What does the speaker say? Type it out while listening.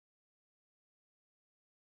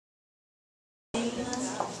Jamaica,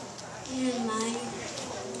 and my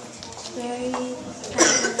story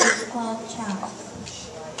title is called Chops.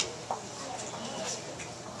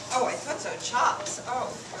 Oh, I thought so. Chops. Oh,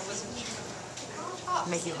 I wasn't sure. Chops.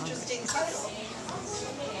 Make you hungry. Interesting title.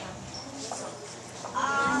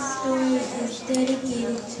 My story is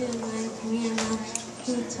dedicated to my grandma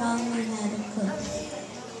who taught me how to cook.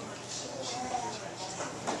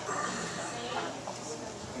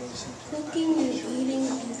 Cooking and eating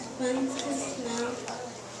is fun to smell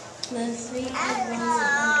the sweet aroma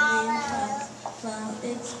of lamb chops while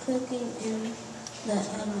it's cooking in the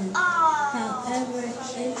oven. However,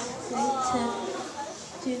 it's great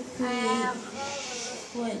to create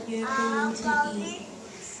what you're going to eat.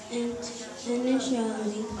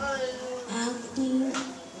 Initially, I'll clean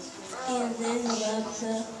and then rub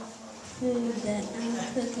the food that I'm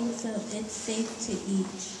cooking so it's safe to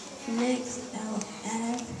eat. Next, I'll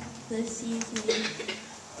add the seasoning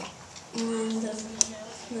on the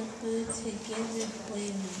food to give it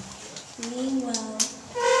flavor. Meanwhile,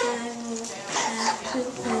 I will have to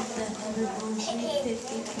put the oven on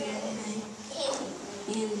 350 Fahrenheit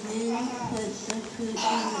and then put the food in the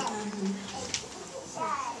oven.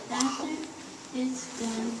 After it's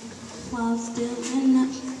done, while still in the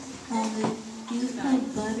oven, you put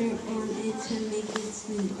butter on it to make it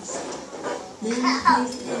smooth. Then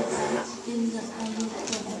place it back in the oven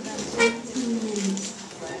for about 15 minutes.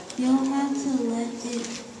 You'll have to let it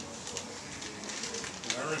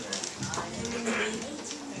marinate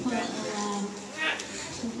for a while.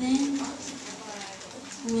 Then,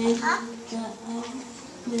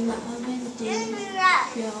 when the oven dims,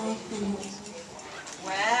 you're all finished.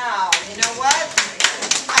 Wow. You know what?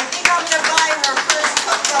 I think I'm going to buy her first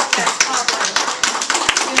cookbook that's published.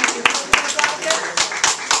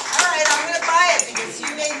 All right, I'm going to buy it because you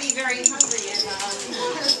made me very hungry, and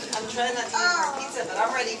I'm trying not to eat more pizza, but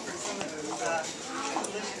I'm ready for some of those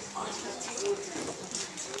delicious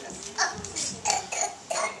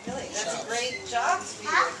Really, that's a great job for you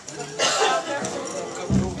to cook this out there.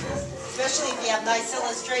 Especially if you have nice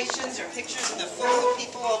illustrations or pictures of the food,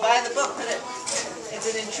 people will buy the book. But it's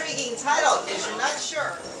an intriguing title because you're not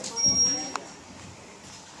sure.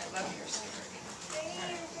 I love your story.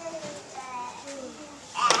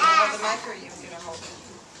 All right. You hold the mic or you gonna hold it?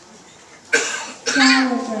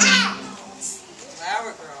 Flower Girl.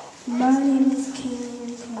 Flower Girl. My name is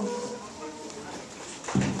Kaylee Cole.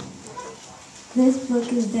 This book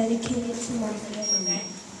is dedicated to my family.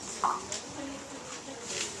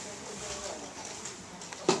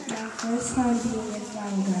 My first time being a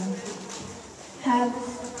flower girl.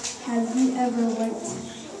 Have you ever went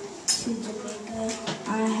to Jamaica? I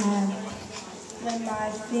have. When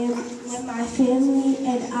my family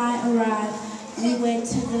and I arrived, we went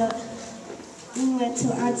to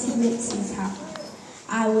Auntie Mitzi's house.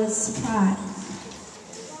 I was surprised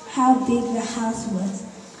how big the house was.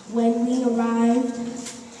 When we arrived,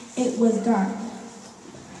 it was dark.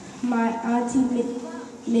 My Auntie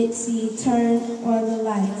Mitzi turned on the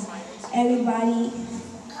lights. Everybody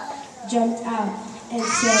jumped out and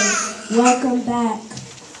said, "Welcome back."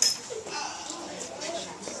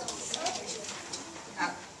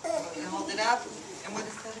 Hold it up. And what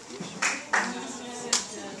is that?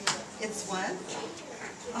 It's what?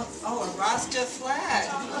 Oh, a Rasta flag.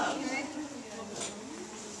 Okay.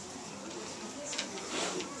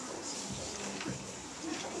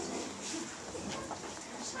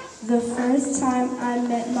 The first time I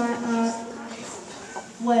met my aunt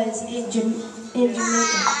was in Jamaica. The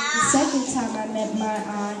second time I met my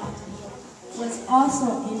aunt was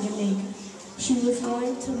also in Jamaica. She was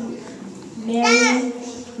going to marry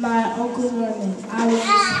my Uncle Norman. I was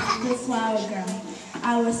the flower girl.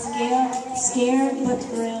 I was scared but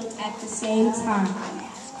thrilled at the same time.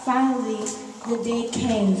 Finally, the day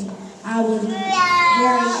came. I was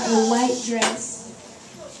wearing a white dress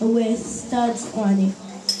with studs on it.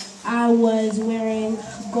 I was wearing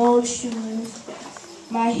gold shoes.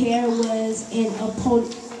 My hair was in a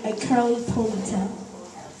curly ponytail.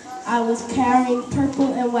 I was carrying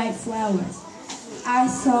purple and white flowers. I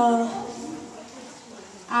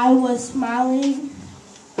was smiling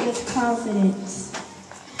with confidence.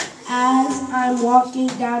 As I'm walking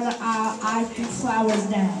down the aisle, I threw flowers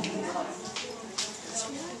down.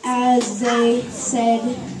 As they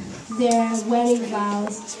said their wedding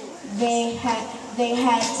vows, they had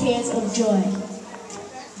tears of joy.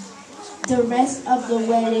 The rest of the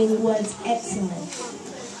wedding was excellent.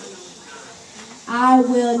 I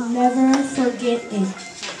will never forget it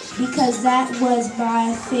because that was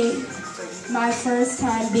my first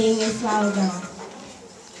time being a flower girl.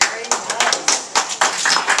 Very nice.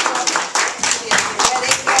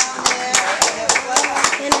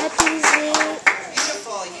 Can I please read?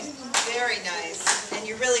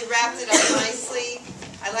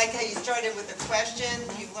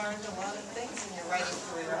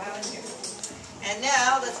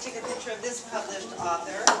 a picture of this published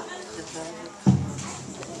author.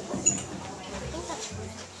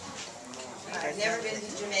 I've never been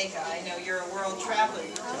to Jamaica. I know you're a world traveler.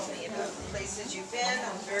 You told me about the places you've been.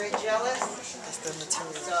 I'm very jealous.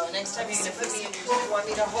 So next time you're going to put me in your... You want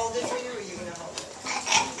me to hold it for you, or are you going to hold it?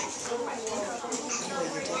 You're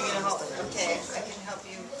going to hold it. Okay, I can help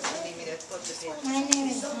you. You need me to flip the page. My name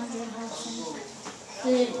is Andre Hudson.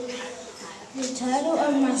 The title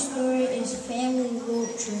of my story is Family Road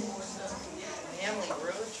Trip. Family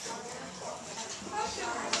road trip.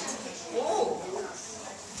 Ooh.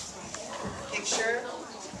 Picture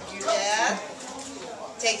of your dad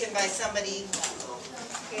taken by somebody.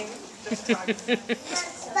 Okay, just talk.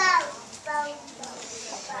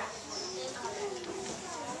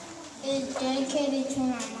 It's dedicated to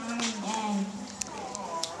my mom and dad.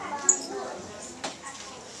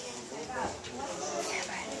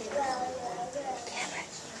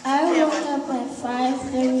 I woke up at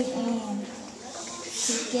 5:30 a.m.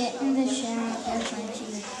 to get in the shower and brush my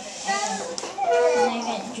teeth. And I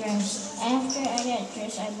got dressed. After I got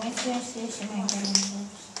dressed, I went downstairs to my grandma's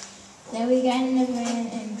house. Then we got in the van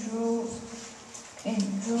and drove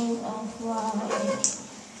off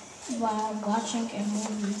while watching a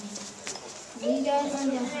movie. We got on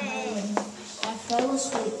the highway. I fell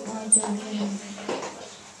asleep going to a game.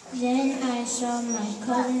 Then I saw my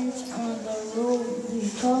cousins on the road. We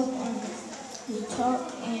talked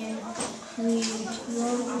and we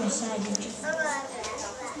rode beside each other.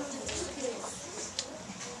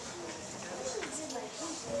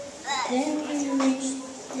 Then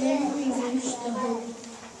we reached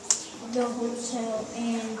the hotel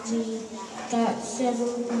and we got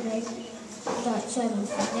settled.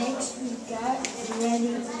 Next, we got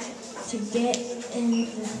ready to get in the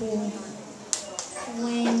pool.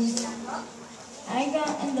 When I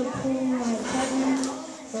got in the pool, my cousins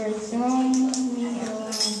were throwing me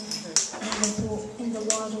around in the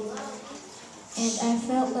water, and I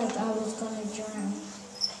felt like I was gonna drown.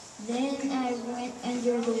 Then I went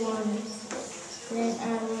under the water. Then I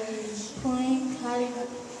was playing hide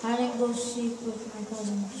and go seek with my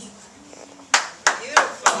cousins.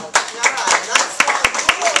 Beautiful. Nice long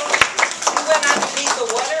pool. You went underneath the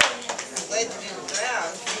water? I'm glad you didn't drown.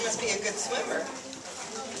 You must be a good swimmer.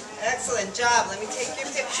 Excellent job. Let me take your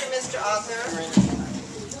picture, Mr. Author.